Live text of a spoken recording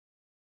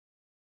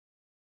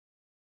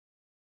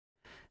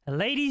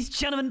Ladies,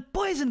 gentlemen,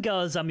 boys and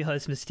girls, I'm your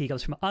host, Mr. T,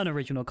 comes from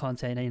Unoriginal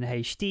Content in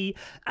HD.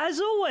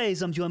 As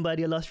always, I'm joined by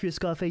the illustrious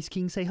Scarface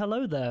King. Say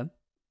hello there.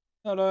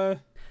 Hello.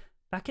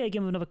 Back here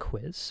again with another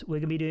quiz. We're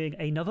going to be doing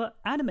another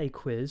anime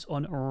quiz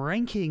on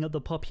ranking the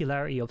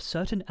popularity of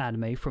certain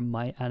anime from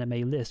my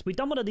anime list. We've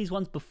done one of these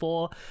ones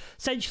before.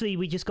 Essentially,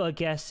 we just got to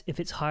guess if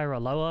it's higher or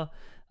lower.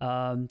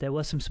 There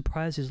were some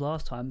surprises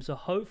last time, so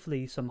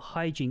hopefully some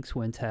hijinks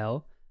will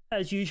entail.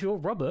 As usual,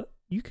 Robert,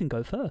 you can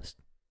go first.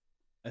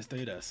 Let's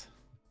do this.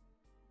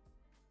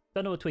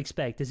 Don't know what to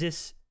expect. Is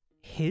this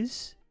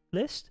his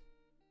list?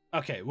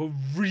 Okay, well,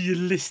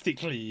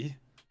 realistically,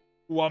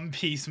 One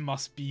Piece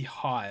must be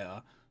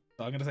higher.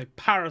 So I'm going to say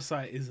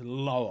Parasite is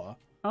lower.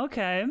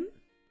 Okay.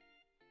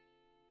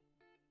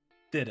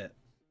 Did it.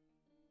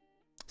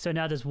 So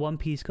now does One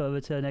Piece go over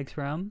to the next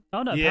round?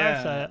 Oh no,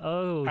 Yeah. Parasite.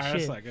 Oh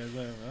Parasite shit. goes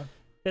over.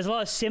 There's a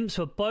lot of simps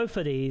for both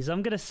of these.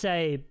 I'm gonna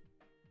say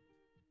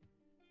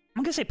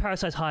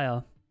Parasite's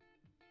higher.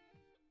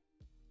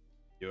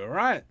 You were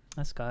right.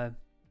 Let's go.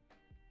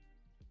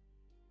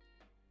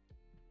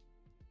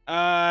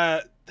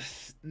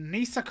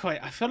 Nisekoi,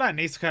 I feel like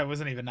Nisekoi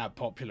wasn't even that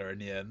popular in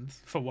the end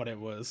for what it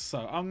was. So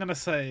I'm going to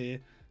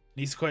say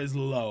Nisekoi is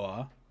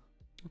lower.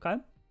 Okay.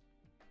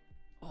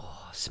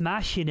 Oh,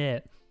 smashing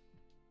it.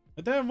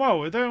 We're doing well.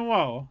 We're doing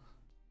well.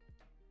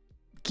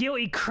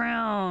 Guilty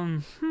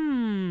Crown.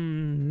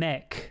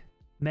 Mech.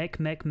 Mech.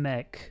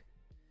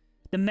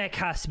 The mech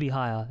has to be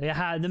higher.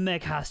 The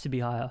mech has to be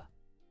higher.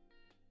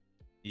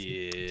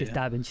 Yeah. Just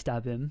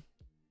stab him.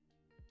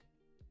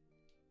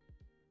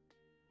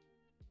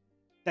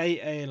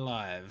 Day A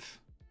Live.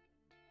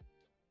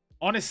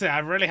 Honestly, I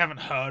really haven't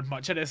heard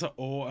much of this at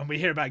all, and we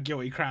hear about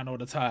Guilty Crown all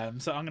the time,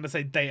 so I'm going to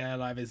say Day A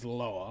Live is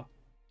lower.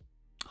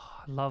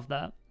 Oh, I love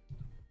that.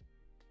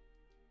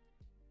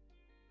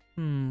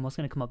 What's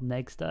going to come up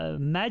next, though?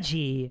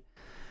 Magi.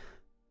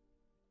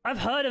 I've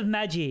heard of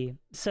Magi,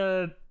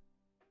 so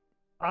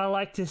I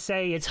like to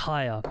say it's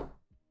higher.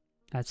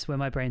 That's where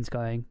my brain's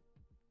going.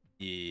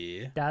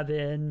 Yeah. Dab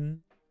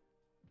in.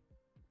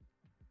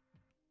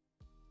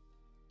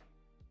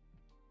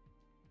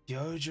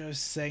 Yojo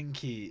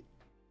Senki.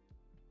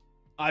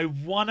 I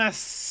want to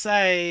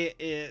say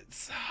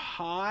it's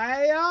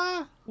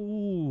higher.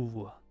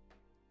 Ooh.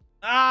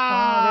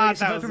 Ah,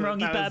 that was wrong.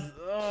 He's bad.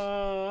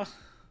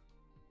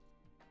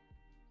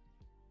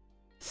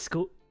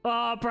 School.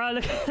 Oh, bro,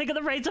 look at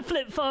the Razor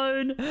flip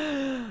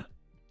phone.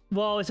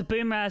 Well, it's a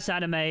Boomerang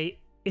anime.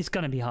 It's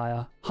gonna be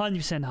higher.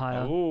 100%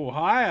 higher. Oh,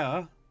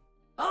 higher.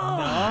 Oh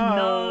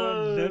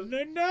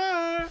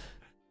no.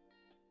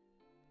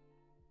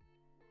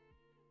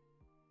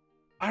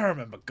 I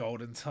remember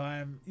Golden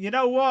Time. You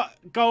know what?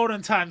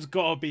 Golden Time's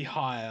gotta be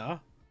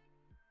higher.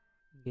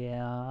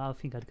 Yeah, I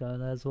think I'd go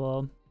there as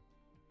well.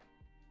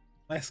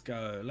 Let's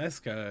go. Let's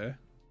go.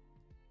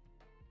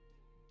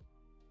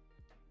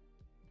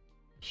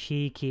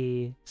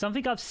 Shiki.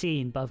 Something I've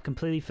seen, but I've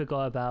completely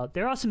forgot about.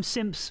 There are some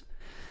simps.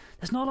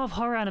 There's not a lot of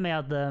horror anime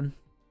out there. I'm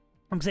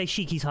gonna say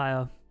Shiki's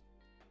higher.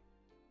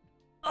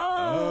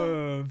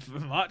 Oh,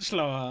 much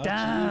lower.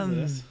 Damn.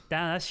 Jesus.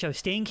 Damn, that's so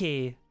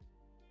stinky.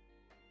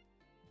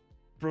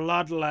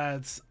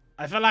 Bloodlads.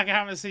 I feel like I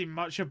haven't seen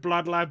much of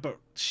Bloodlad, but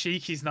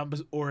Shiki's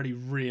number's already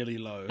really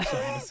low, so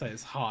I'm gonna say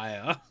it's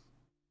higher.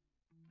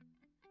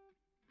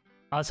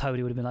 I was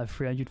hoping it would have been like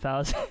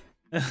 300,000.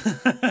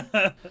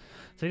 So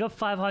we got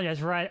 500,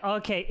 that's right.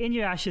 Okay,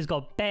 Inuyasha's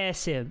got bare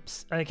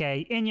simps.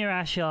 Okay,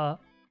 Inuyasha,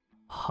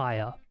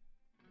 higher.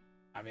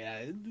 I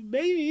mean,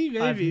 maybe.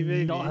 I've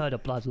not heard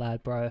of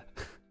Bloodlad, bro.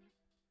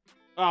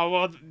 Oh,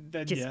 well,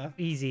 then Just yeah.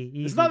 easy.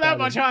 It's not that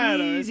much higher,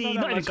 though. It's Easy,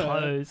 not even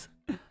close.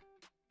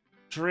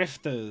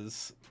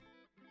 Drifters.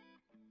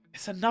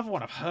 It's another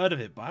one. I've heard of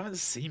it, but I haven't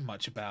seen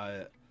much about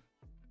it.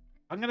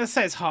 I'm going to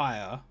say it's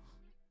higher.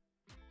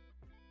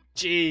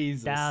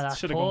 Jesus. Damn, that's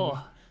Should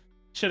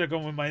have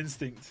gone with my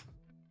instinct.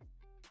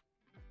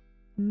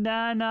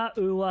 Nana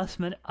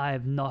Uwasman. I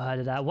have not heard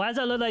of that. Why does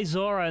that look like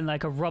Zora in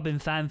like a Robin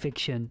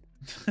fanfiction?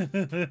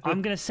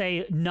 I'm going to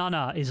say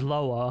Nana is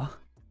lower.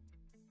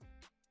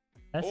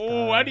 Let's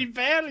go. Only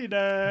barely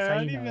there.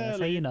 That's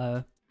how you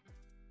know.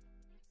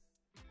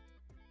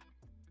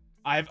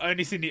 I've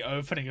only seen the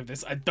opening of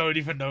this. I don't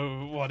even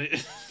know what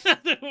it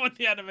what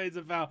the anime's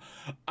about.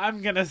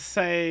 I'm going to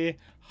say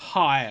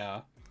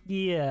higher.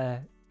 Yeah,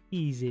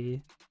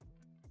 easy.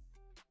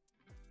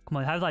 Come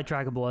on, have like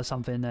Dragon Ball or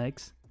something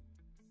next.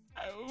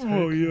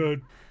 Oh, yeah.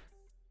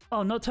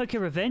 Oh, not Tokyo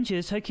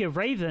Revengers, Tokyo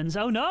Ravens.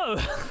 Oh no!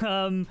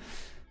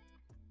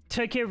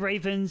 Tokyo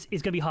Ravens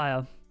is gonna be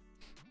higher.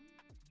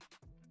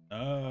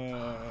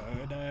 Oh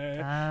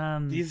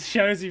no. These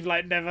shows you've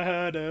like never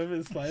heard of.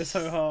 It's like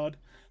so hard.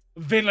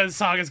 Vinland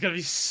Saga's gonna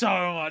be so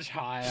much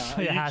higher.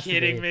 Are you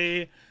kidding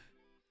me?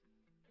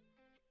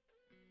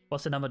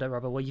 What's the number though,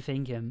 Robert? What are you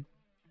thinking?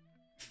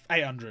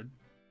 800.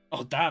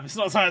 Oh damn, it's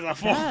not as high as I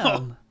thought.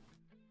 Damn.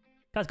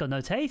 Guy's got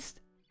no taste.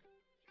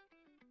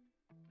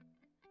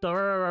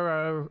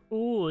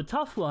 Ooh,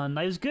 tough one.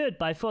 It was good,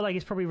 but I feel like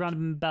it's probably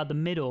around about the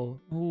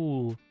middle.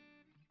 Ooh.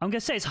 I'm gonna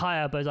say it's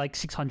higher, but like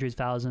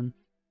 600,000.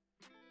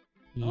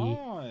 Yeah.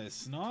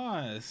 Nice,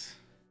 nice.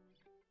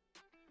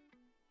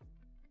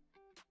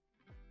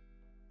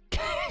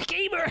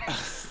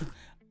 Gamers!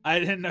 I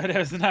didn't know there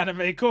was an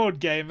anime called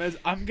Gamers.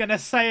 I'm gonna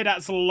say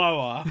that's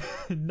lower.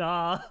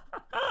 Nah.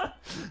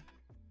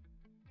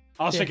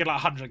 I was thinking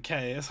like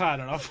 100k. It's higher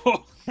than I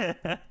thought.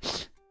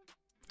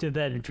 To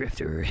better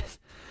Drifter.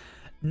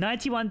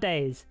 91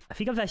 days. I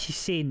think I've actually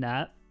seen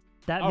that.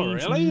 That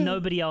means really?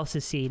 nobody else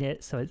has seen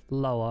it, so it's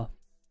lower.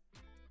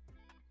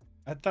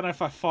 I don't know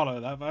if I follow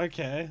that, but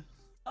okay.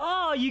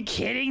 Oh, are you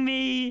kidding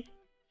me?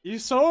 You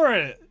saw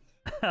it.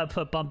 I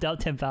put bumped out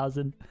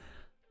 10,000.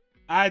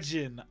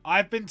 Ajin,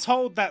 I've been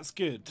told that's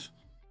good.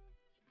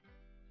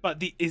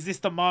 But is this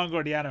the manga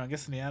or the anime? I'm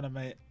guessing the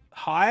anime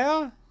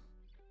higher?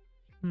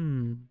 I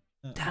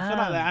feel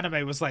like the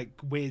anime was like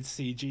weird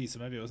CG, so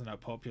maybe it wasn't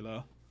that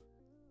popular.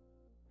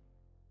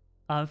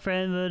 I'm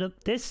friend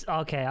with this.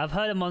 Okay, I've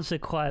heard of Monster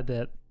quite a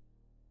bit.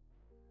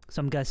 So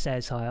I'm gonna say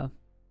it's higher.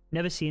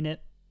 Never seen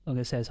it. I'm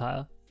gonna say it's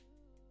higher.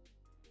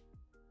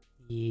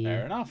 Yeah.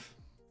 Fair enough.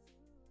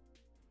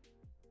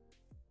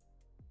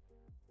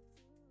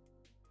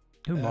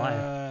 Who am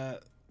I?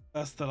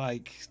 That's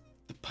the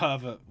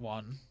pervert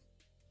one.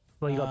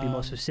 Well, you gotta be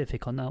more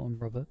specific on that one,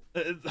 Robert.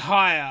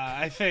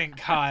 Higher, I think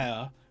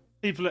higher.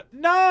 People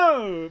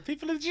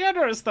are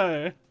generous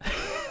though.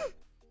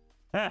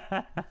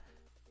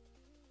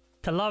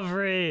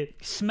 Televery,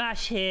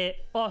 smash hit,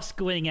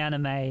 Oscar-winning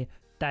anime.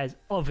 That is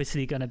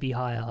obviously gonna be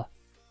higher.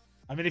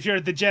 I mean, if you're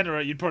a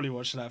degenerate, you'd probably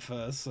watch that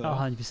first. So.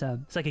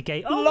 100%. It's like a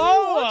gay.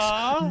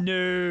 Oh, what?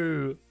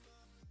 No.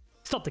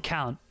 Stop the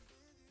count.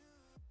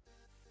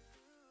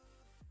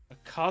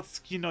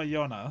 Akatsuki no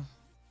Yona.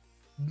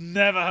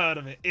 Never heard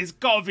of it. It's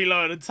gotta be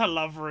lower than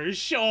Televery,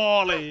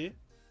 surely.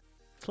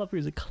 Televery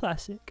is a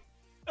classic.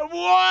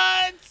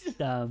 What?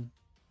 Damn.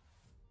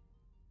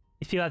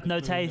 If you have no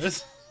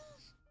taste.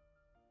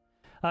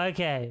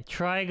 Okay,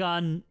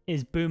 Trigon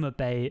is boomer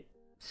bait,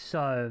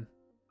 so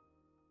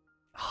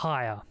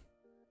higher.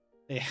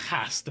 It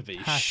has to be,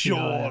 Be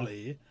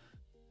surely.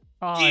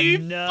 oh, you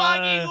no.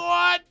 fucking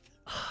what?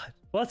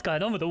 What's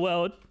going on with the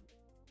world?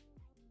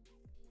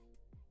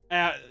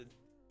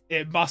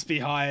 It must be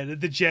higher. The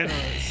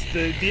degenerates,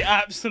 the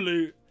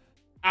absolute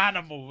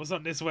animals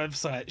on this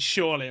website.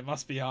 Surely it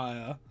must be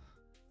higher.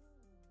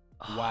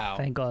 Wow.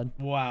 Thank God.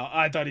 Wow,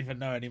 I don't even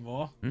know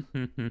anymore.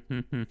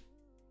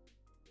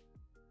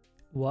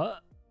 What?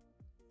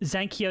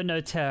 Zankyo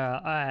no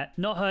Terra. Alright,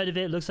 not heard of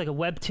it. Looks like a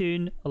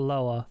webtoon,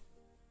 lower.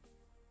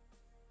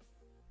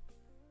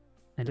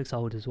 It looks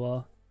old as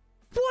well.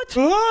 What?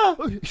 Ah!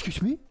 Oh,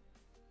 excuse me?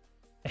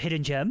 A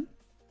hidden gem?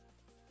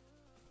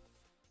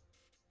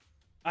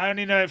 I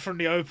only know it from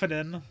the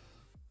opening.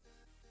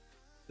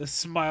 The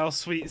Smile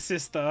Sweet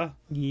Sister.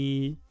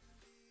 Yeah.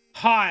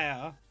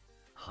 Higher.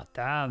 Oh,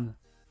 damn.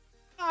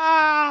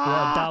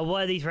 Ah!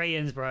 What are these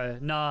ratings, bro?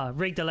 Nah,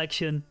 rigged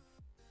election.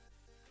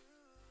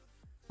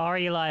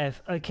 RE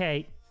Life.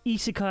 Okay,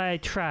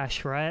 Isekai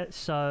trash, right?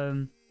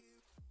 So,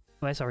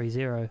 well, that's RE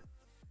 0.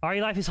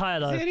 RE Life is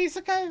higher though. Is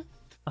it Isekai?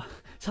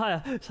 It's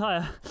higher. It's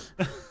higher.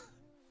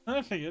 I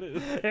don't think it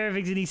is.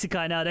 Everything's an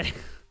Isekai nowadays.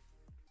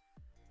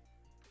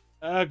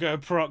 Ergo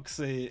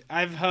Proxy.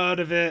 I've heard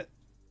of it.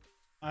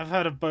 I've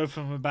heard of both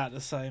of them about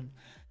the same.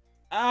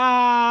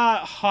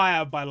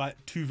 Higher by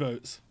like 2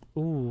 votes.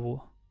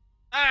 Ooh.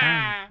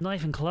 Damn, not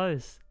even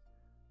close.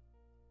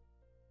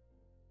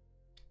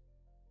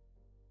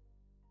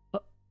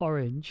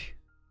 Orange.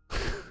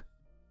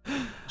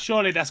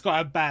 Surely that's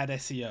got a bad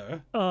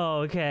SEO. Oh,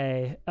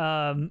 okay.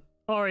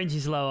 Orange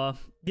is lower.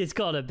 It's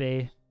gotta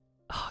be.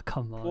 Oh,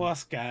 come on.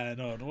 What's going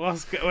on?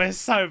 We're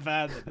so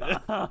bad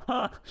at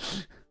it.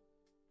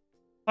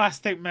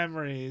 Plastic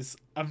Memories.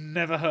 I've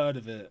never heard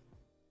of it.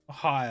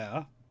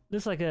 Higher.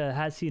 Looks like a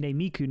Hatsune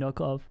Miku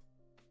knockoff.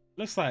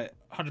 Looks like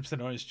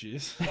 100% orange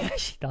juice.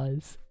 She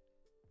does.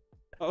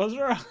 I was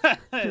right.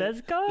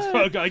 Let's go.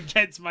 I'll go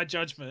against my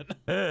judgment.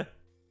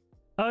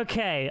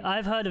 Okay,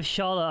 I've heard of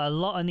Charlotte a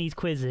lot on these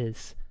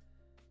quizzes.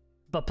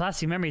 But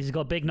Plastic Memories has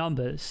got big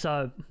numbers,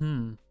 so,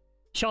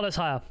 Charlotte's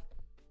higher.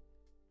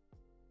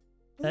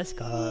 Let's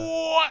go.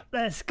 What?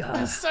 Let's go.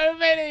 There's so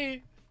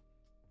many.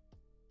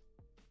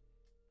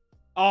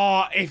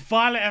 Oh, if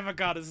Violet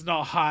Evergarden's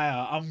not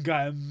higher, I'm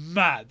going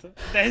mad.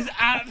 There's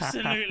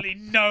absolutely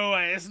no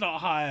way it's not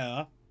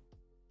higher.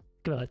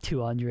 Give it like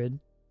 200.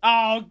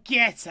 Oh,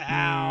 get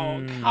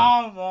out.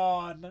 Come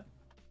on.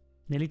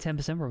 Nearly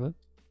 10%, Robert.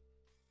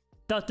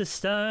 Dr.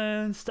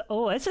 Stone's.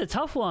 Oh, it's a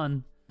tough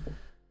one.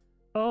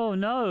 Oh,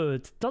 no.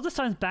 Dr.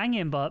 Stone's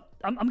banging, but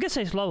I'm going to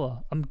say it's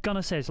lower. I'm going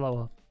to say it's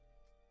lower.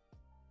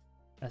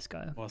 Let's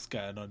go. What's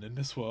going on in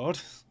this world?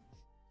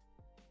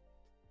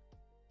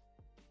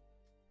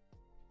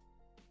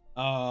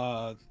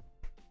 All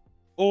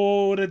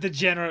the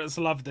degenerates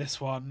love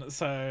this one,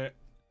 so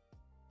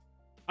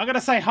I'm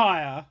gonna say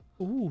higher.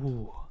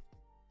 Ooh.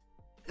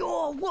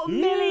 Oh, what a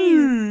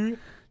milli!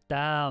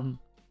 Damn.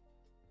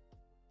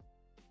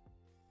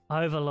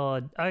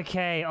 Overlord.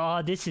 Okay.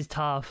 Oh, this is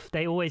tough.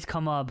 They always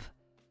come up.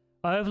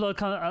 Overlord,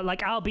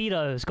 like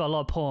Albedo's got a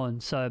lot of porn,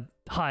 so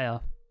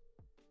higher.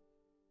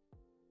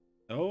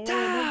 Oh,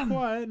 Damn. not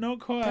quite, not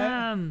quite.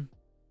 Damn.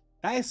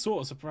 That is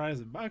sort of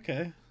surprising, but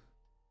okay.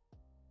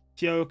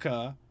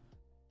 Kyoka.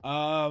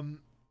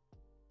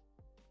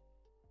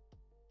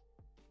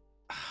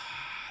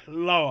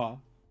 Lower.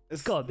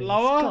 It's gotta be.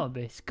 Lower? It's gotta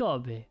be. It's gotta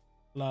be.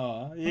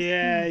 Lower.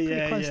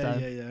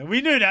 Yeah.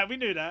 We knew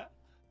that.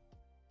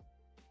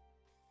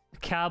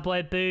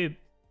 Cowboy Boob.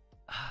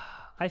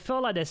 I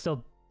feel like they're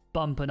still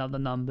bumping up the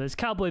numbers.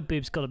 Cowboy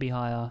Boob's gotta be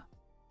higher.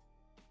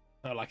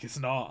 I feel like it's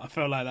not. I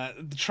feel like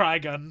that. The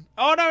Trigun.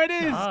 Oh, no, it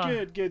is. Ah.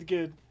 Good.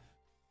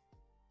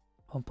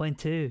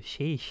 1.2.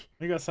 Sheesh.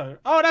 We got so.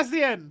 Oh, that's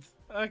the end.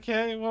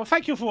 Okay. Well,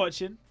 thank you for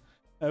watching.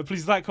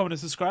 Please like, comment, and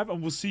subscribe,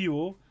 and we'll see you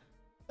all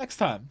next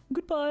time.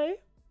 Goodbye.